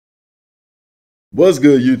What's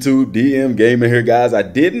good, YouTube? Dmgaming here, guys. I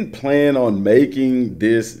didn't plan on making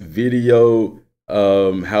this video.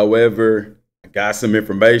 However, I got some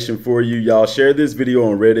information for you. Y'all share this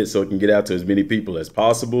video on Reddit so it can get out to as many people as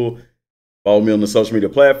possible. Follow me on the social media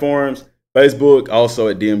platforms, Facebook, also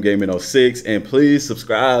at Dmgaming06. And please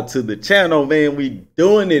subscribe to the channel, man. We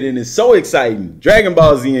doing it and it's so exciting. Dragon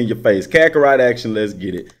Ball Z in your face. Kakarot action, let's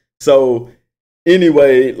get it. So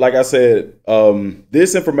anyway, like I said,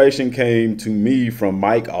 this information came to me from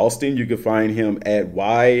Mike Austin. You can find him at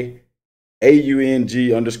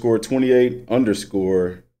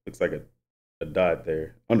YAUNG_28_ looks like a dot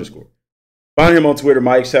there, underscore. Find him on Twitter.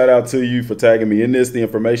 Mike, shout out to you for tagging me in this. The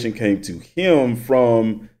information came to him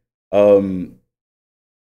from Tildania.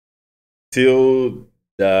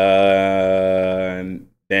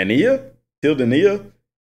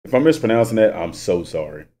 If I'm mispronouncing that, I'm so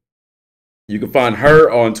sorry. You can find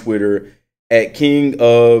her on Twitter at King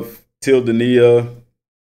of Tildania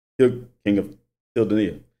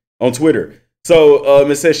on Twitter. So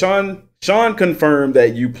it says Sean confirmed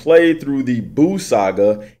that you played through the Buu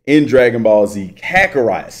Saga in Dragon Ball Z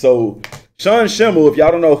Kakarot. So Sean Schemmel, if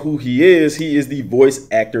y'all don't know who he is the voice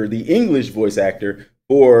actor, the English voice actor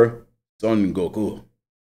for Son Goku.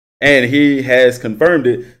 And he has confirmed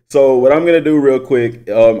it. So what I'm going to do real quick,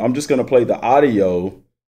 I'm just going to play the audio.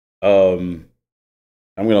 I'm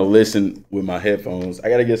going to listen with my headphones. I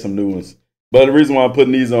got to get some new ones. But the reason why I'm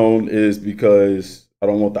putting these on is because I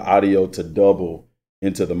don't want the audio to double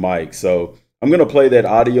into the mic. So I'm going to play that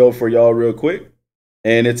audio for y'all real quick.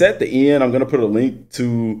 And it's at the end. I'm going to put a link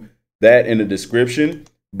to that in the description.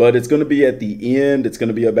 But it's going to be at the end. It's going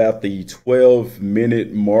to be about the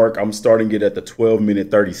 12-minute mark. I'm starting it at the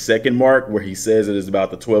 12-minute 30-second mark where he says it is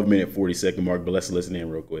about the 12-minute 40-second mark. But let's listen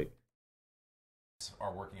in real quick.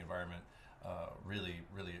 Our working environment really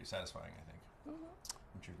satisfying, I think.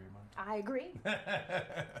 Would you agree, Mike? I agree.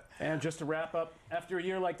 And just to wrap up, after a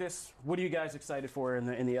year like this, what are you guys excited for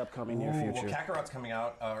in the upcoming near future? Well, Kakarot's coming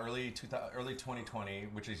out early 2020,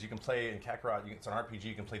 which is you can play in Kakarot. It's an RPG.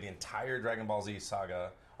 You can play the entire Dragon Ball Z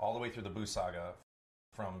saga all the way through the Buu Saga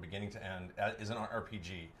from beginning to end. Is an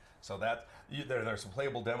RPG. So that there's a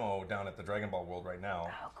playable demo down at the Dragon Ball World right now.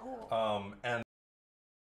 Oh, cool. And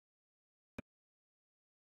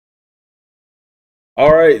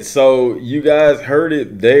all right, so you guys heard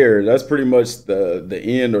it there. That's pretty much the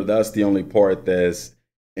end, or that's the only part that's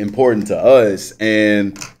important to us.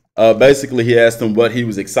 And basically, he asked him what he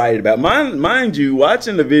was excited about. Mind you,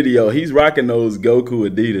 watching the video, he's rocking those Goku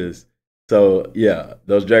Adidas. So yeah,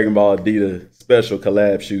 those Dragon Ball Adidas special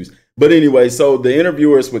collab shoes. But anyway, so the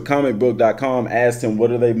interviewers with comicbook.com asked him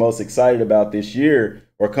what are they most excited about this year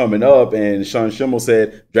or coming up, and Sean Schemmel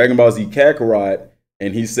said Dragon Ball Z Kakarot.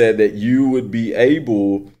 And he said that you would be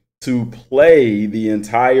able to play the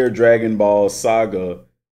entire Dragon Ball saga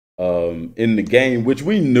in the game, which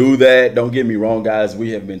we knew that. Don't get me wrong, guys. We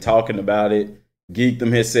have been talking about it.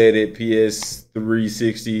 Geekdom has said it.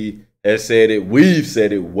 PS360 has said it. We've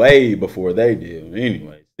said it way before they did.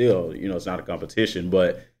 Anyway, still, you know, it's not a competition.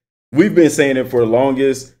 But we've been saying it for the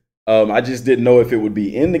longest. I just didn't know if it would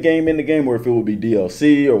be in the game, or if it would be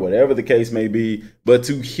DLC or whatever the case may be. But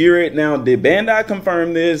to hear it now, did Bandai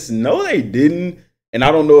confirm this? No, they didn't. And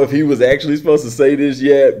I don't know if he was actually supposed to say this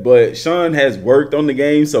yet, but Sean has worked on the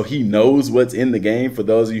game, so he knows what's in the game. For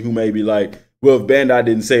those of you who may be like, well, if Bandai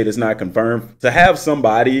didn't say it, it's not confirmed. To have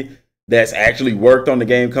somebody that's actually worked on the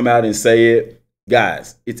game come out and say it,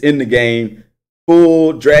 guys, it's in the game.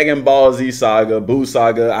 Full Dragon Ball Z Saga, Buu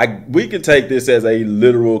Saga. We could take this as a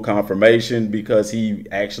literal confirmation because he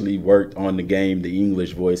actually worked on the game, the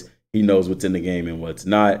English voice. He knows what's in the game and what's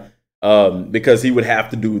not. Because he would have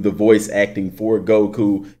to do the voice acting for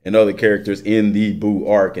Goku and other characters in the Buu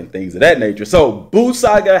arc and things of that nature. So Buu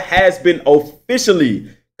Saga has been officially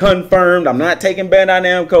confirmed. I'm not taking Bandai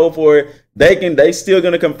Namco for it. They still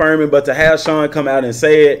gonna confirm it, but to have Sean come out and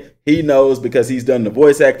say it, he knows because he's done the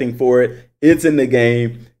voice acting for it. It's in the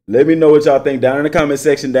game. Let me know what y'all think down in the comment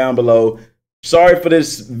section down below. Sorry for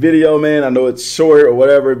this video, man. I know it's short or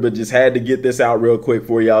whatever, but just had to get this out real quick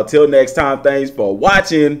for y'all. Till next time, thanks for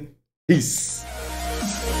watching. Peace.